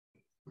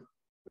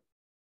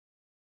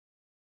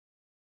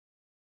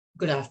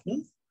Good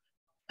afternoon.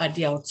 At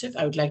the outset,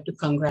 I would like to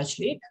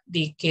congratulate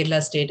the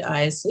Kerala State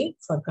ISA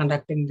for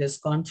conducting this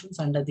conference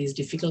under these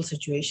difficult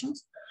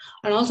situations.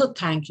 And also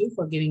thank you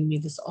for giving me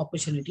this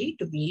opportunity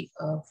to be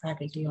a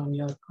faculty on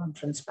your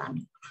conference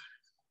panel.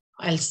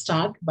 I'll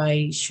start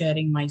by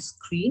sharing my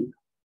screen.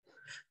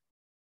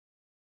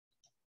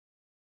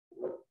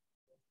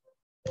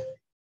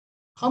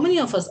 How many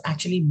of us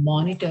actually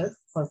monitor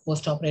for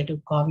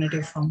postoperative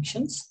cognitive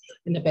functions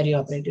in the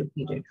perioperative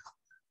period?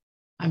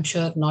 I'm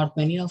sure not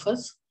many of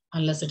us,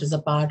 unless it is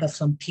a part of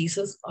some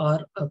thesis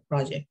or a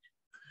project.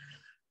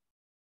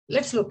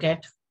 Let's look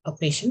at a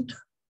patient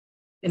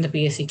in the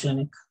PSC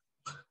clinic.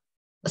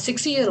 A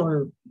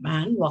 60-year-old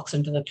man walks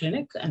into the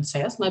clinic and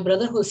says, my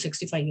brother who is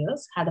 65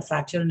 years had a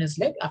fracture in his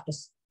leg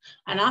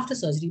after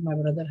surgery, my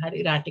brother had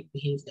erratic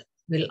behavior.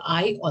 Will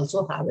I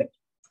also have it?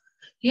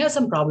 He has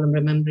some problem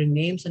remembering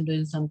names and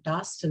doing some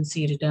tasks since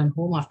he returned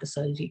home after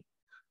surgery.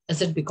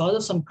 Is it because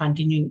of some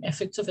continuing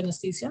effects of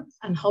anesthesia?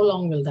 And how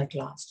long will that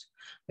last?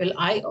 Will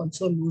I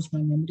also lose my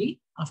memory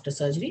after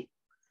surgery?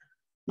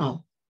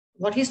 Now,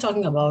 what he's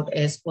talking about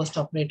is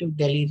postoperative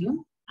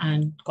delirium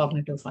and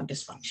cognitive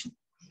dysfunction.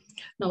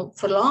 Now,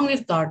 for long,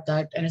 we've thought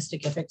that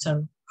anesthetic effects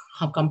are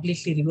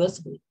completely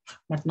reversible,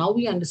 but now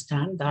we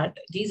understand that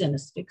these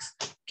anesthetics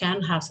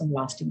can have some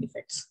lasting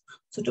effects.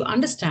 So to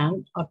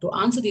understand or to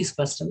answer these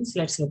questions,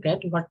 let's look at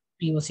what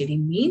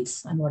POCD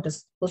means and what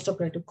is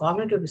postoperative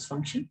cognitive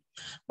dysfunction.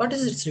 What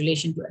is its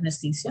relation to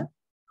anesthesia?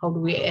 How do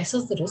we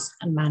assess the risk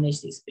and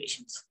manage these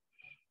patients?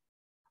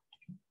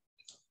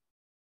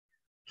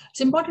 It's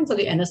important for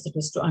the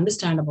anesthetist to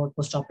understand about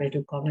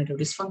postoperative cognitive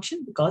dysfunction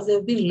because there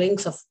have been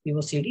links of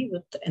POCD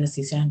with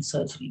anesthesia and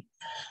surgery.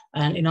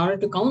 And in order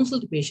to counsel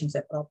the patients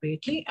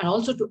appropriately and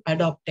also to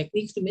adopt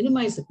techniques to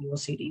minimize the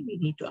POCD, we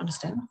need to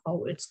understand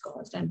how it's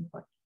caused and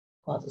what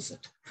causes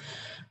it.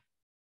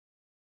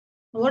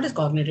 What is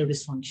cognitive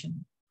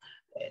dysfunction?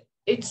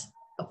 It's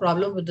a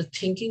problem with the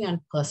thinking and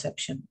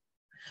perception.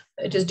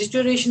 It is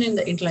deterioration in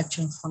the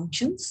intellectual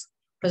functions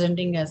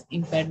presenting as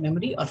impaired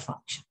memory or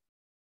function.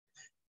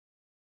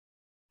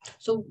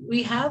 So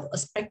we have a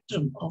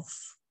spectrum of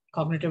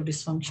cognitive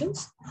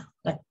dysfunctions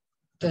that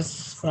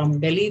is from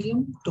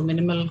delirium to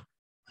minimal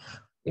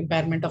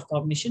impairment of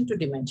cognition to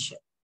dementia.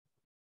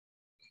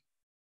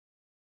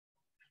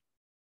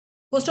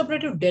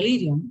 Postoperative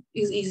delirium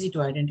is easy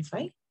to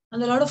identify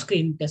and there are a lot of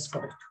screening tests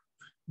for it.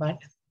 But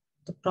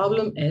the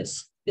problem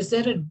is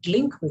there a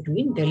link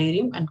between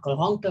delirium and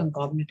long-term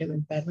cognitive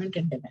impairment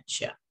and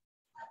dementia?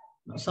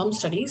 Now, some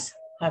studies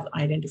have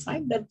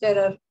identified that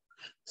there are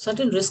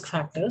certain risk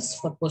factors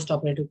for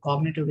postoperative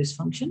cognitive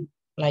dysfunction,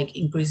 like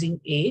increasing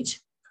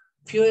age,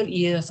 fewer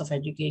years of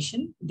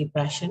education,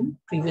 depression,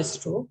 previous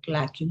stroke,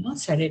 lacuna,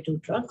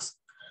 sedative drugs,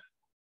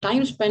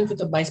 time spent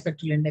with a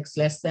bispectral index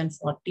less than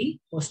 40,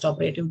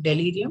 postoperative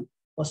delirium,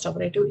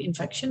 postoperative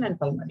infection, and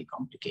pulmonary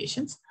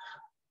complications.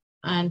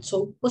 And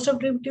so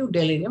postoperative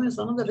delirium is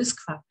one of the risk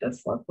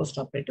factors for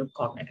postoperative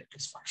cognitive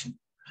dysfunction.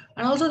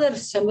 And also there are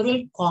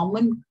several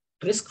common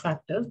risk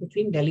factors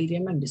between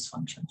delirium and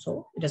dysfunction.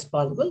 So it is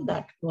possible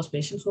that those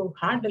patients who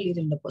had delirium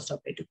in the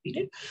postoperative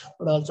period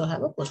would also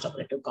have a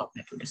postoperative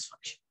cognitive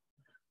dysfunction.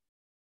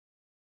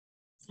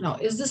 Now,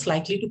 is this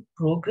likely to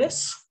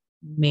progress?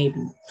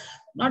 Maybe.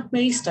 Not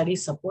many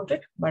studies support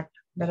it, but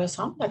there are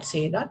some that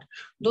say that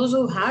those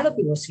who had a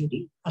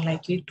POCD are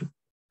likely to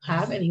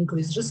have an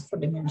increased risk for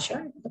dementia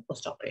in the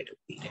postoperative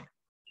period.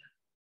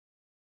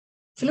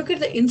 If you look at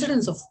the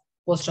incidence of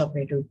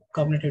postoperative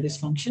cognitive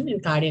dysfunction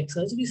in cardiac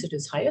surgeries, it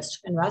is highest.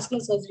 In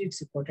vascular surgery,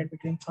 it's reported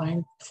between 5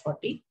 and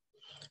 40.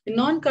 In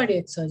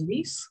non-cardiac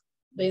surgeries,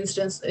 the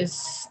incidence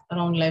is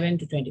around 11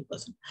 to 20%.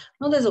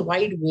 Now, there's a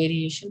wide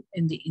variation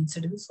in the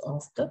incidence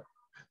of the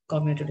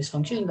cognitive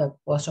dysfunction in the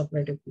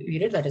postoperative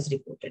period that is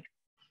reported.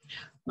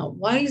 Now,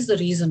 why is the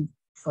reason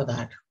for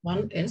that?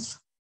 One is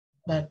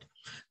that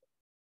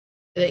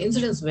the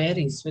incidence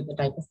varies with the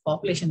type of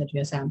population that we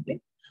are sampling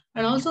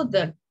and also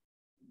the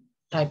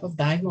type of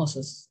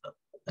diagnosis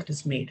that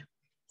is made.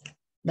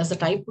 Does the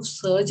type of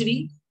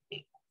surgery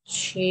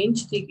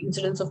change the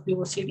incidence of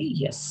POCD?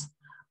 Yes.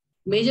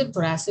 Major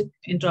thoracic,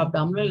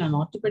 intra-abdominal, and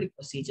orthopedic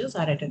procedures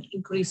are at an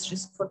increased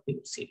risk for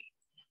POCD.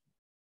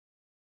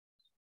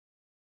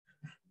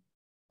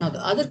 Now,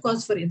 the other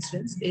cause for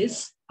incidence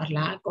is a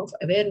lack of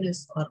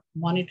awareness or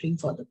monitoring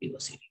for the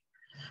POCD.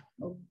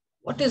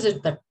 What is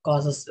it that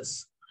causes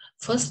this?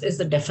 First is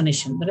the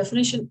definition. The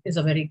definition is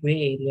a very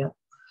gray area.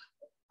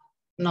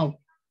 Now,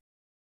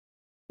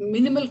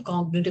 minimal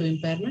cognitive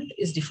impairment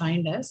is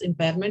defined as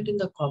impairment in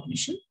the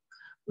cognition,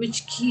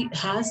 which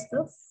has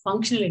the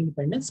functional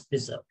independence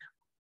preserved.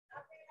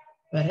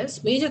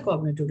 Whereas major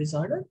cognitive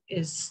disorder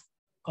is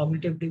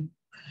cognitive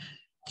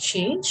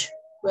change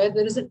where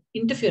there is an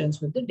interference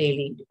with the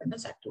daily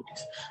independence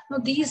activities. Now,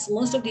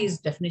 most of these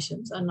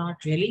definitions are not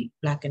really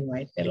black and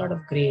white. There are a lot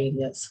of gray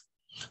areas.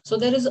 So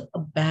there is a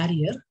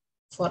barrier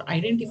for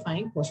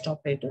identifying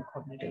postoperative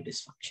cognitive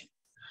dysfunction.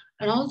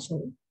 And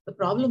also, the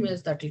problem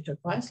is that it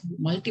requires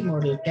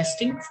multimodal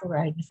testing for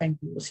identifying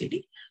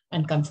POCD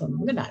and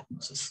confirming the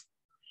diagnosis.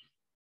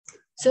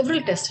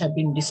 Several tests have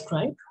been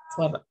described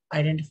for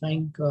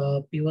identifying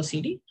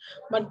POCD,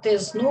 but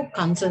there's no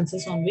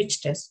consensus on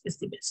which test is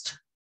the best.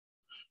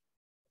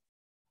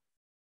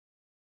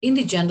 In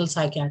the general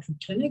psychiatric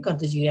clinic or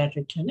the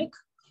geriatric clinic,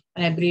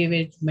 an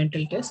abbreviated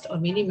mental test or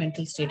mini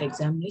mental state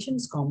examination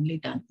is commonly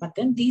done, but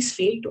then these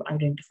fail to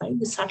identify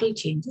the subtle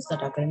changes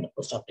that occur in the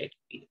postoperative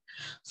period.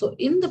 So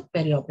in the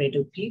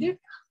perioperative period,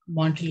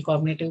 Montreal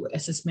Cognitive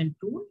Assessment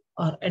Tool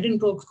or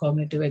Edinburgh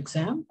Cognitive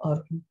Exam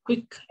or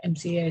quick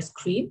MCI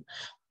screen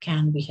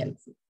can be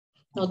helpful.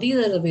 Now, these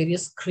are the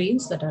various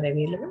screens that are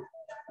available,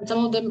 and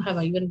some of them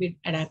have even been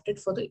adapted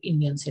for the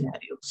Indian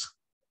scenarios.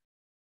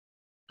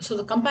 So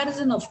the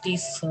comparison of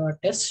these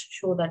tests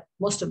show that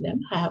most of them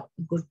have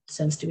good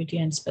sensitivity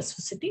and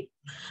specificity,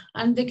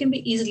 and they can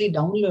be easily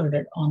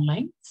downloaded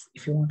online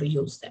if you want to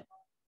use them.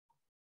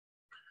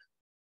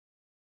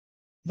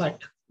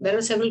 But there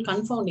are several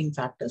confounding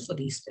factors for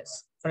these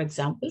tests. For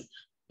example,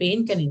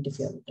 pain can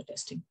interfere with the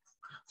testing.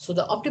 So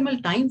the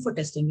optimal time for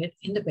testing it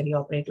in the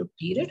perioperative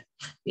period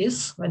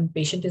is when the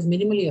patient is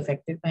minimally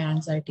affected by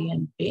anxiety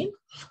and pain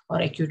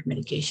or acute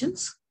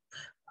medications.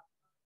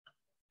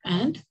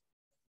 And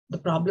the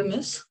problem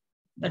is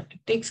that it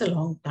takes a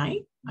long time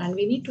and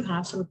we need to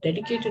have some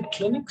dedicated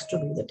clinics to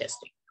do the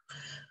testing.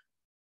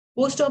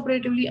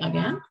 Postoperatively,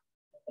 again,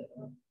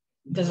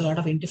 there's a lot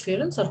of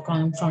interference or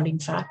confounding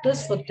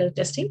factors for the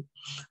testing.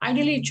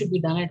 Ideally, it should be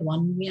done at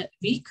 1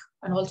 week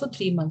and also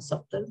 3 months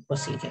of the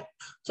procedure.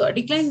 So a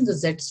decline in the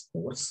Z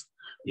scores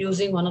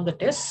using one of the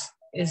tests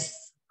is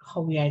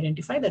how we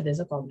identify that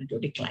there's a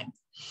cognitive decline.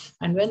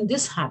 And when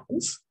this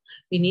happens,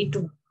 we need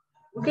to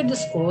look at the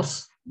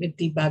scores with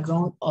the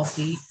background of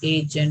the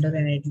age, gender,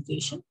 and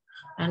education.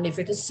 And if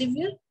it is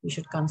severe, we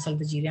should consult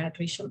the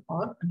geriatrician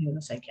or a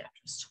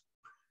neuropsychiatrist.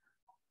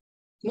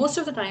 Most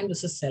of the time,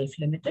 this is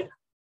self-limited,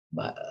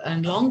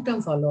 and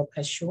long-term follow-up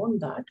has shown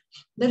that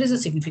there is a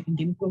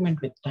significant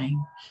improvement with time.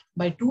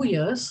 By 2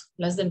 years,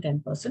 less than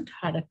 10%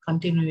 had a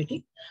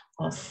continuity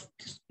of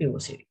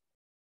POCD.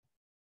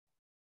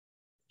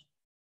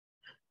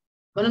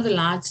 One of the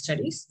large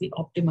studies, the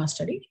Optima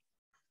study,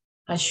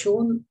 has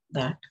shown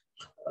that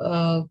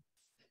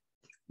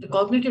the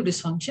cognitive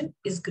dysfunction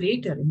is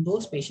greater in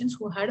those patients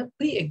who had a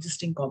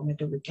pre-existing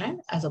cognitive decline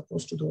as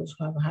opposed to those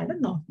who have had a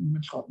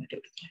non-normal cognitive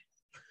decline.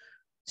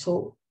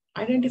 So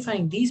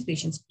identifying these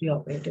patients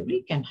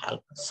preoperatively can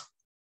help us.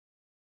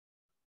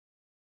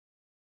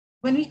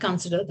 When we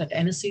consider that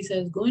anesthesia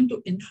is going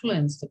to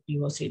influence the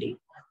POCD,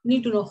 we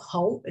need to know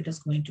how it is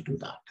going to do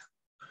that.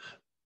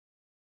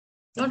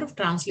 A lot of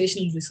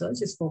translational research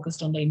is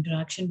focused on the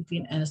interaction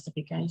between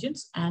anesthetic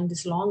agents and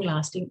this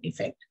long-lasting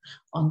effect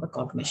on the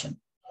cognition.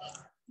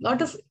 A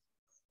lot of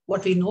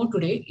what we know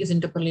today is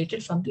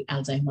interpolated from the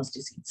Alzheimer's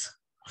disease.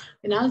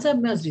 In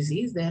Alzheimer's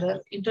disease, there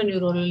are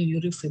interneuronal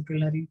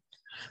neurofibrillary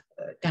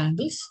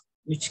tangles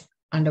which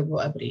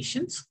undergo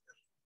aberrations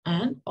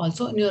and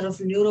also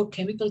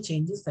neurochemical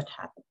changes that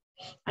happen.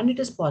 And it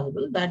is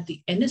possible that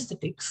the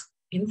anesthetics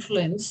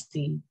influence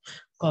the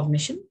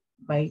cognition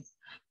by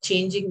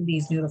changing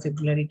these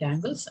neurofibrillary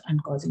tangles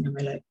and causing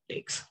amyloid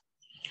plaques.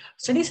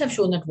 Studies have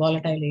shown that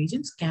volatile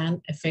agents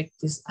can affect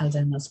this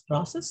Alzheimer's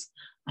process,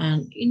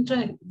 and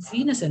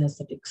intravenous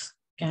anesthetics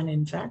can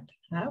in fact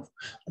have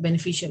a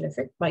beneficial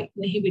effect by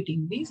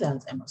inhibiting these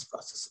Alzheimer's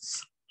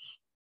processes.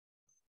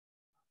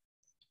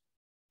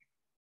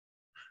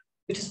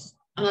 It is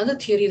another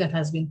theory that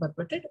has been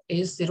purported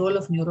is the role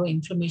of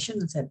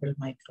neuroinflammation in cerebral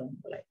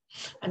microemboli.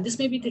 And this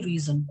may be the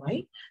reason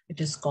why it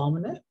is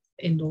commoner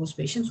in those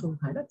patients who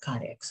had a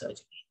cardiac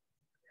surgery.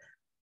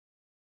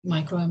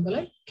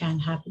 Microemboli can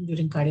happen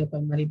during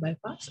cardiopulmonary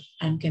bypass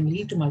and can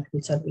lead to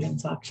multiple cerebral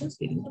infarctions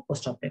leading to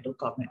postoperative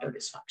cognitive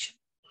dysfunction.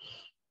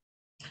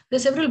 There are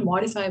several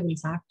modifiable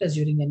factors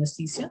during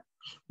anesthesia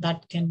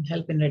that can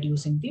help in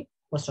reducing the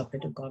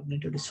postoperative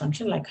cognitive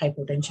dysfunction like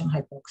hypotension,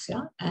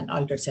 hypoxia, and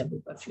altered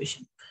cerebral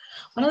perfusion.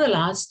 One of the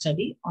large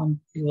study on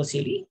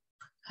POCD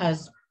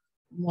has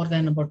more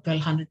than about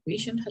 1,200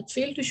 patients had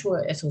failed to show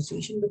an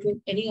association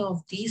between any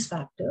of these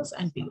factors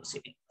and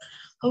POCD.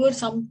 However,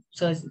 some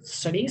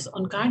studies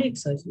on cardiac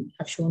surgery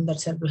have shown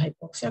that cerebral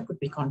hypoxia could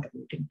be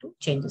contributing to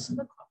changes in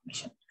the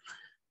cognition.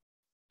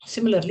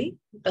 Similarly,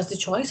 does the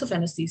choice of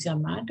anesthesia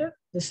matter?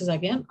 This is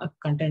again a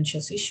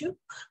contentious issue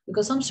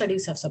because some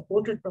studies have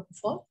supported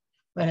propofol,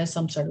 whereas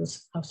some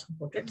studies have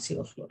supported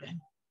sevoflurane.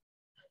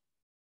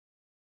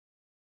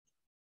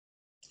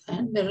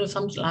 And there are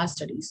some last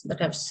studies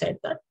that have said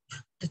that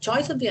the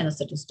choice of the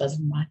anesthetist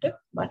doesn't matter,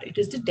 but it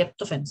is the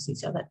depth of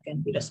anesthesia that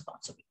can be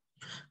responsible.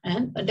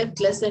 And a depth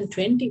less than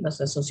 20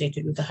 was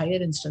associated with a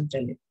higher incidence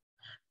relief.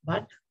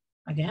 But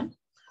again,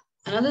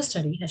 another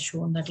study has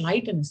shown that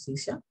light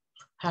anesthesia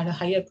had a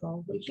higher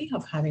probability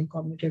of having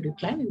cognitive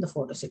decline in the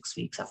 4 to 6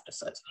 weeks after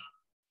surgery.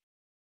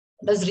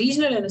 Does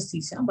regional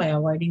anesthesia, by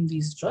avoiding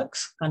these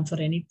drugs, confer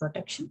any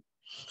protection?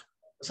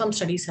 Some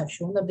studies have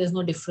shown that there's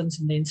no difference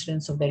in the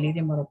incidence of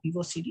delirium or a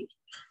POCD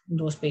in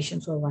those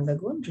patients who have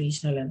undergone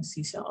regional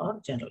anesthesia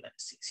or general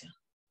anesthesia.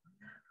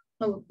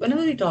 Now,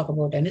 whenever we talk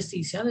about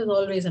anesthesia, there's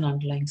always an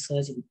underlying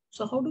surgery.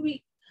 So how do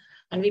we,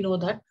 and we know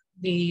that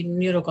the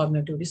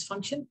neurocognitive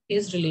dysfunction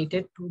is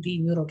related to the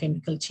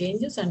neurochemical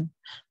changes and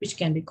which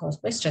can be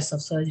caused by stress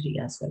of surgery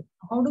as well.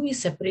 How do we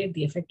separate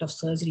the effect of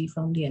surgery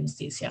from the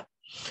anesthesia?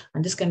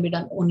 And this can be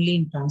done only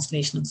in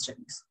translational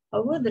studies.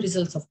 However, the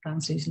results of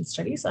translational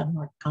studies are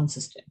not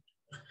consistent.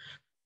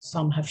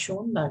 Some have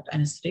shown that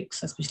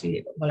anesthetics,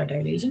 especially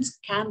volatile agents,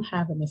 can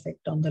have an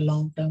effect on the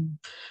long-term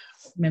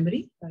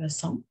memory, whereas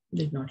some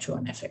did not show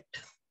an effect.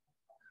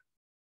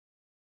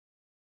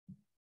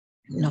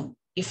 Now,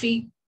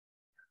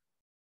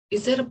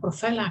 is there a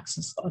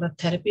prophylaxis or a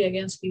therapy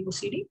against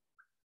POCD?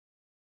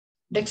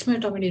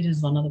 Dexmedetomidine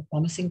is one of the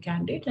promising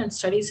candidates, and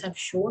studies have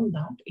shown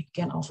that it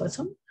can offer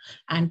some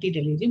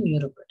anti-delirium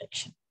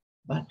neuroprotection.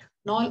 But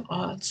not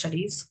all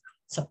studies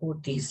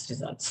support these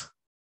results.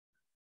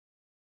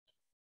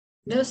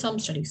 There are some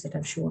studies that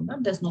have shown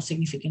that there's no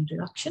significant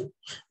reduction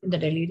in the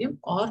delirium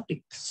or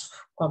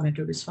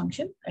cognitive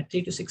dysfunction at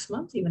 3 to 6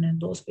 months, even in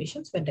those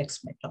patients where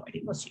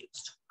dexmedetomidine was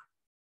used.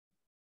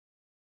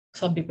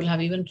 Some people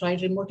have even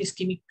tried remote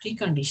ischemic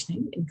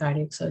preconditioning in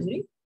cardiac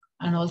surgery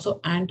and also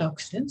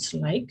antioxidants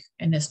like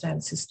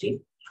N-acetylcysteine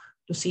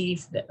to see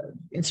if the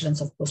incidence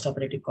of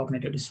postoperative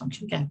cognitive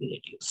dysfunction can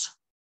be reduced.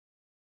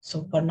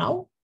 So for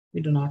now,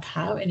 we do not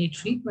have any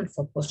treatment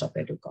for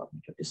postoperative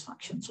cognitive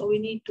dysfunction. So we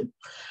need to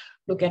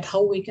look at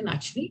how we can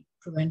actually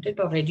prevent it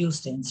or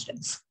reduce the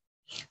incidence.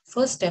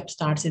 First step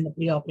starts in the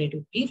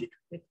preoperative period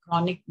with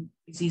chronic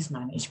disease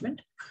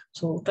management.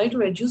 So try to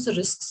reduce the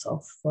risks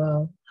of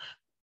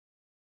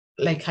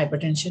like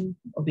hypertension,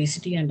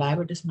 obesity, and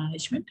diabetes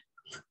management.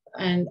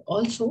 And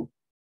also,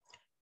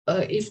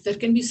 if there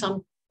can be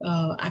some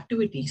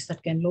activities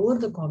that can lower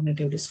the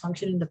cognitive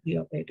dysfunction in the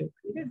preoperative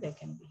period, they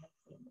can be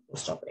helpful in the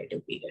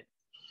postoperative period.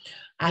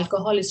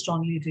 Alcohol is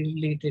strongly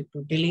related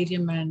to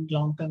delirium and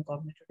long-term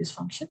cognitive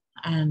dysfunction,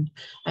 and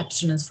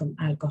abstinence from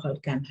alcohol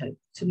can help.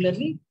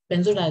 Similarly,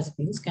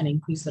 benzodiazepines can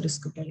increase the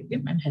risk of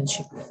delirium and hence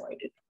should be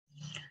avoided.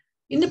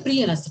 In the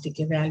pre-anesthetic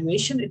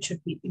evaluation, it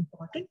should be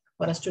important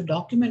for us to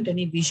document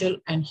any visual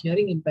and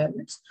hearing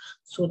impairments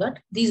so that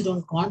these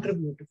don't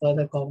contribute to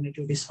further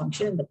cognitive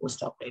dysfunction in the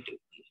postoperative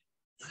period.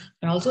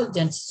 And also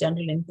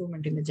general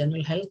improvement in the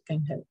general health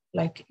can help,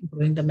 like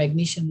improving the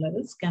magnesium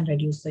levels can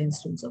reduce the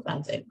incidence of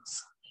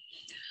Alzheimer's.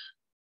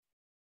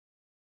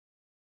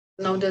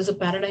 Now there's a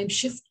paradigm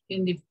shift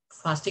in the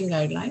fasting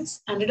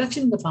guidelines, and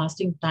reduction in the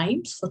fasting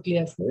times for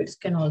clear fluids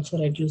can also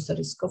reduce the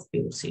risk of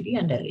POCD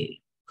and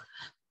delirium.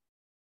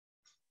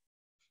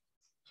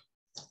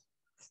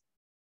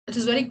 It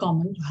is very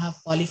common to have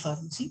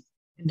polypharmacy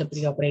in the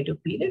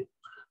preoperative period,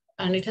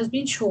 and it has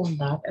been shown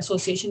that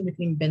association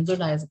between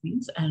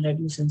benzodiazepines and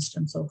reduced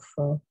incidence of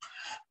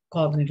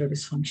cognitive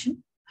dysfunction.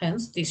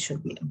 Hence, these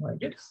should be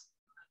avoided.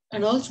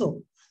 And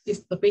also,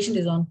 if the patient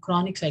is on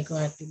chronic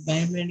psychoactive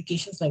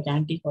medications like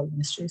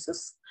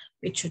anticholinergics,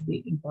 it should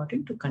be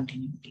important to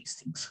continue these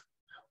things.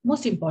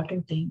 Most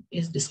important thing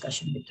is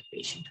discussion with the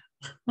patient.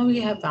 Now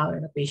we have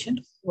found a patient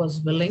who was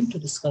willing to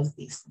discuss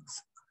these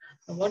things.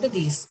 Now, what are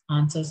these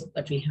answers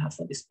that we have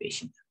for this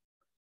patient?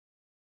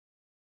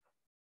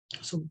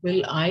 So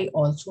will I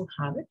also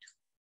have it?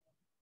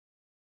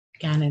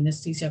 Can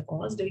anesthesia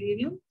cause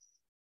delirium?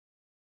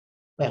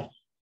 Well,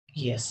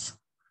 yes.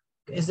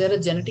 Is there a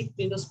genetic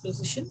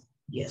predisposition?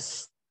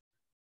 Yes.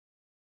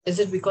 Is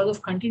it because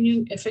of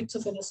continuing effects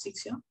of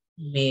anesthesia?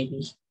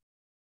 Maybe.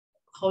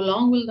 How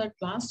long will that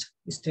last?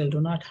 We still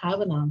do not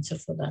have an answer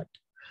for that.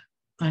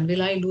 And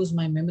will I lose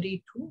my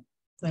memory too?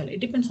 Well,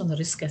 it depends on the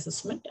risk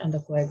assessment and the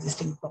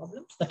coexisting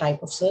problems, the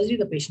type of surgery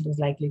the patient is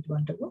likely to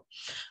undergo,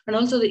 and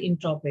also the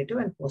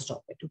intraoperative and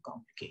postoperative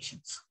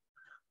complications.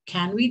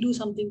 Can we do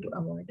something to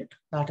avoid it?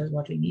 That is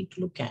what we need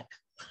to look at.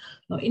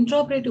 Now,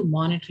 intraoperative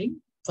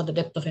monitoring for the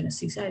depth of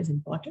anesthesia is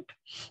important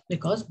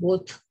because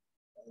both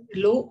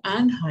low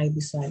and high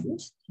BIS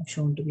values have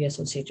shown to be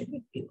associated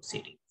with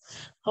POCD.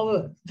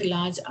 However, the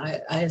large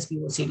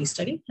ISPOCD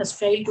study has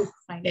failed to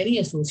find any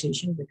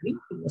association between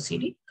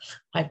POCD,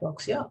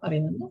 hypoxia, or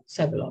even the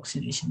cerebral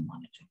oxygenation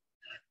monitoring.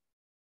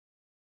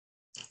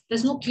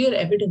 There's no clear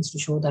evidence to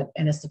show that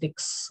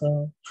anesthetics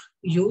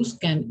use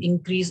can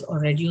increase or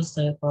reduce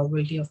the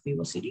probability of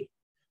POCD,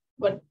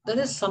 but there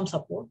is some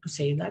support to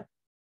say that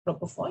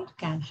propofol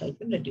can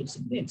help in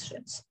reducing the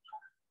incidence.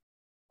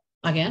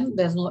 Again,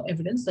 there's no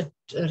evidence that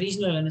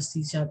regional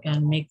anesthesia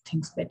can make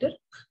things better,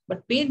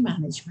 but pain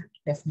management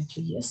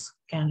definitely, yes,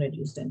 can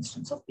reduce the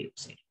incidence of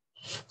POCD.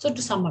 So to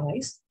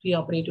summarize,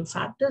 preoperative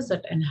factors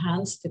that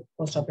enhance the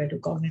postoperative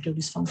cognitive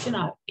dysfunction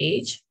are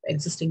age,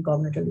 existing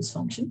cognitive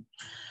dysfunction,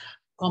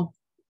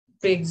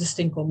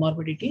 pre-existing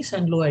comorbidities,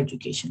 and low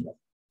education level.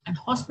 And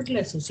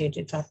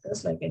hospital-associated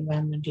factors like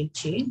environmental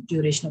change,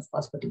 duration of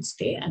hospital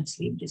stay, and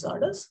sleep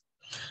disorders.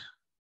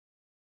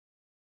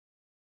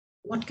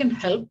 What can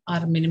help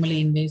are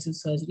minimally invasive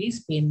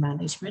surgeries, pain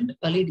management,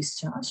 early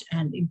discharge,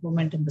 and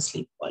improvement in the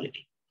sleep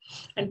quality.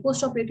 And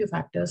postoperative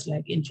factors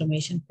like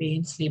inflammation,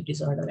 pain, sleep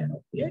disorder, and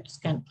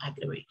opioids can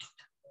aggravate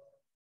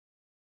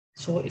it.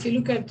 So if you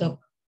look at the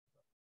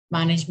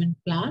Management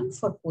plan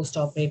for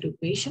postoperative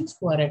patients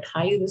who are at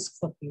high risk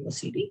for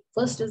POCD.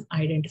 First is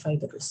identify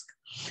the risk.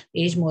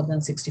 Age more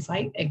than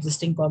 65,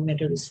 existing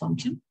cognitive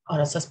dysfunction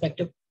or a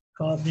suspected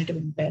cognitive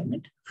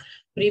impairment,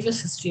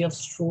 previous history of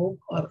stroke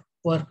or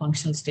poor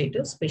functional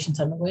status, patients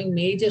undergoing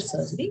major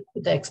surgery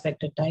with the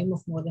expected time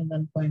of more than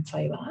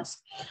 1.5 hours.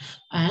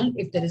 And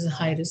if there is a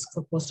high risk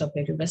for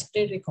postoperative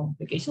respiratory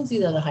complications,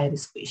 these are the high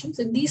risk patients.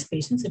 In these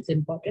patients, it's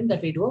important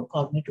that we do a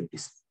cognitive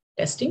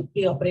testing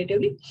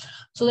preoperatively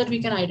so that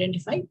we can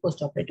identify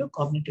postoperative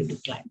cognitive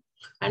decline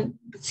and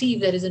see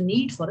if there is a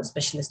need for a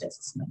specialist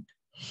assessment.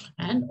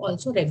 And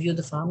also review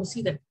the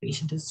pharmacy that the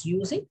patient is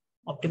using,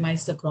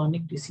 optimize the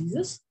chronic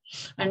diseases.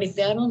 And if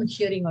they are on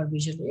hearing or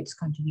visual aids,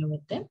 continue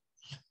with them.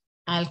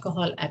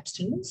 Alcohol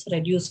abstinence,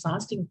 reduce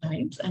fasting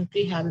times, and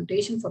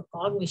rehabilitation for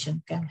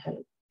cognition can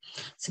help.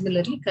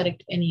 Similarly,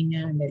 correct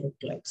anemia and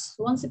electrolytes.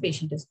 So once the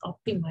patient is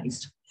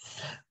optimized,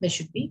 there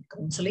should be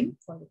counseling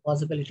for the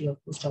possibility of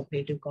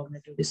postoperative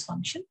cognitive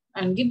dysfunction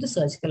and give the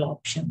surgical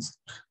options,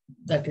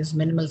 that is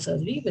minimal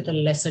surgery with a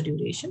lesser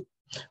duration,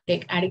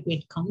 take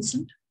adequate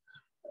consent,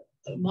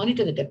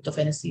 monitor the depth of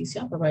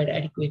anesthesia, provide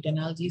adequate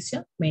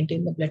analgesia,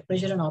 maintain the blood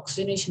pressure and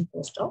oxygenation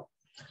post-op,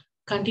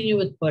 continue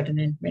with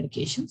pertinent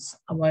medications,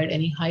 avoid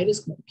any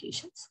high-risk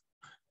medications,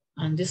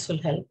 and this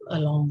will help a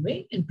long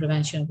way in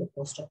prevention of the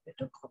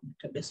postoperative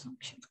cognitive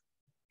dysfunction.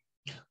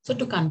 So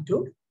to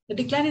conclude, the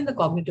decline in the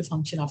cognitive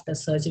function after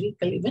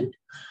surgical event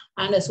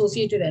and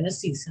associated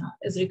anesthesia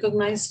is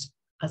recognized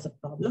as a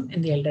problem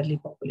in the elderly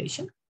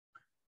population,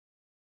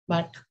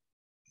 but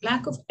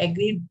lack of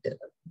agreed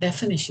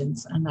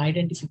definitions and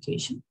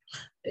identification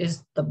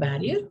is the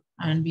barrier,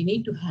 and we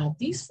need to have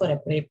these for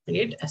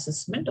appropriate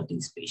assessment of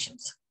these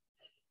patients.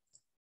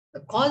 The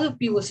cause of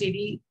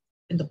POCD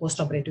in the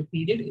postoperative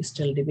period is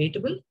still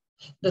debatable.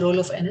 The role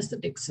of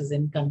anesthetics is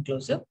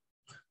inconclusive,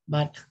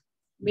 but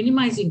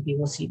minimizing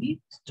POCD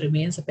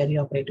remains a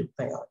perioperative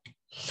priority.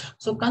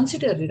 So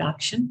consider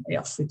reduction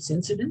of its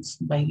incidence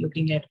by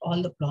looking at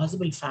all the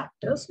plausible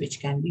factors which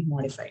can be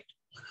modified.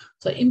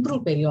 So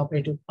improve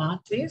perioperative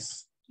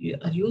pathways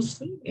are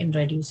useful in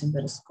reducing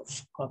the risk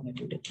of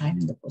cognitive decline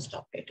in the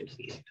postoperative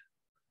period.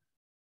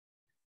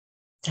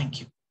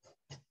 Thank you.